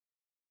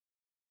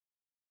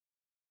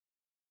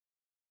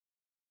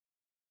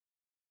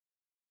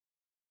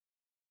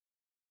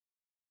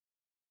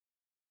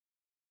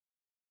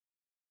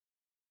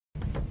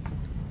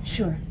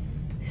Sure.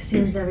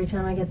 Seems every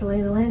time I get the lay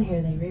of the land here,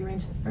 they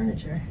rearrange the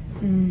furniture.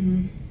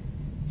 Mm-hmm.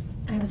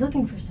 I was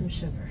looking for some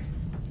sugar.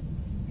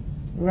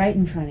 Right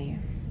in front of you.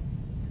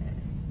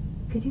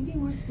 Could you be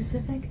more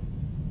specific?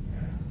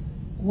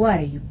 What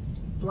are you?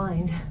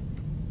 Blind.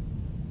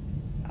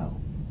 Oh.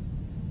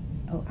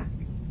 Oh,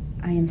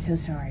 I am so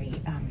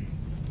sorry.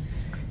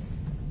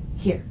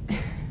 Here.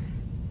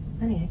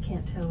 Honey, I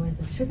can't tell where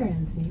the sugar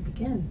ends and you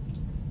begin.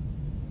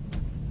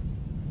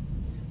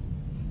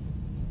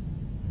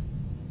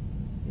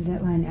 Does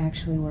that line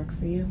actually work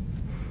for you?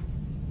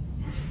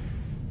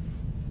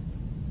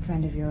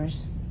 Friend of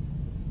yours?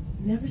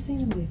 Never seen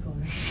him before.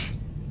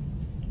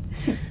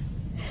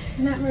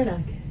 Matt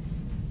Murdoch.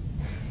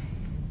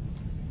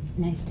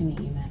 Nice to meet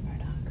you, Matt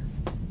Murdoch.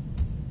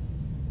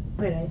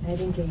 Wait, I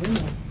didn't get your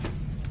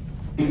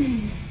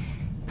name.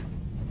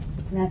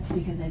 That's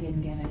because I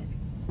didn't give it.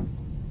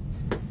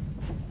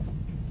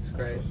 It's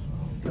great.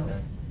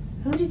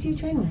 Who did you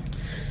train with?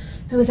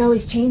 It was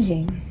always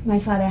changing. My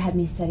father had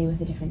me study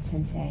with a different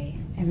sensei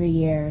every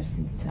year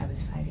since I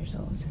was 5 years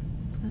old.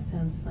 That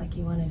sounds like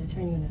he wanted to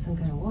turn you into some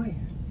kind of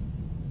warrior.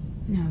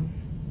 No,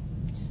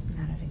 just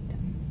not a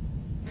victim.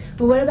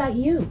 But what about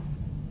you?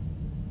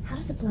 How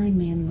does a blind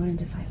man learn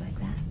to fight like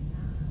that?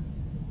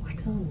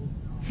 Wax on.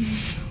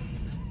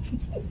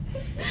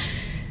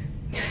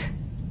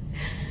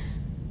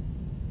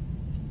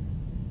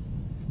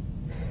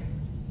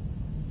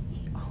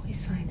 He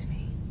always finds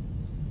me.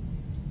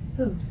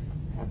 Who?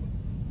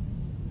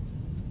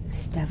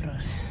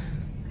 Stavros.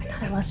 I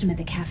thought I lost him at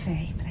the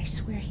cafe, but I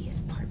swear he is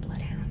part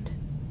bloodhound.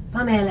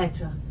 Pame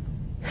Elektra.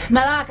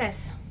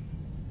 Malakas!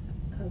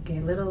 Okay,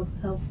 little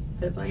help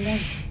for the blind guy.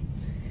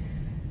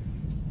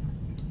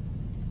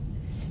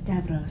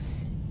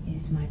 Stavros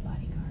is my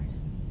bodyguard.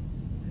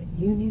 But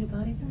you need a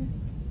bodyguard?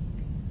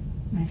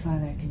 My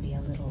father can be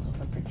a little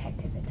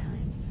overprotective at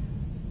times.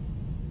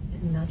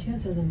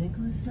 Nachos as in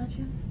Nicholas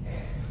Nachos?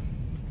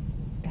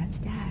 That's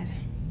Dad.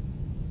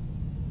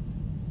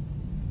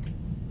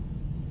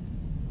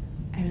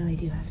 I really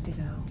do have to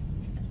go.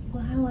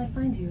 Well, how will I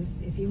find you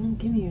if you won't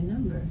give me your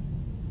number?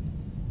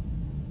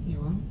 You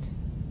won't?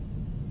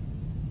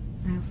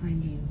 I'll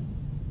find you.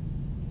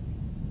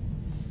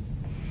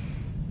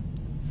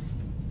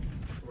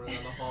 Run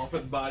down the hall for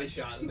the body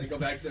shot and then go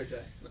back to their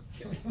day. No,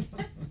 kidding.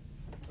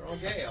 They're all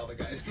gay, all the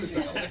guys in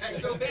this cell.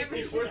 Actually,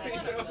 we're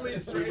the only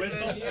straight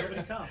men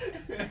here.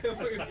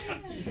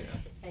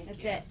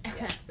 That's it.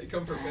 They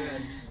come for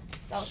men.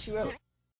 That's all she wrote.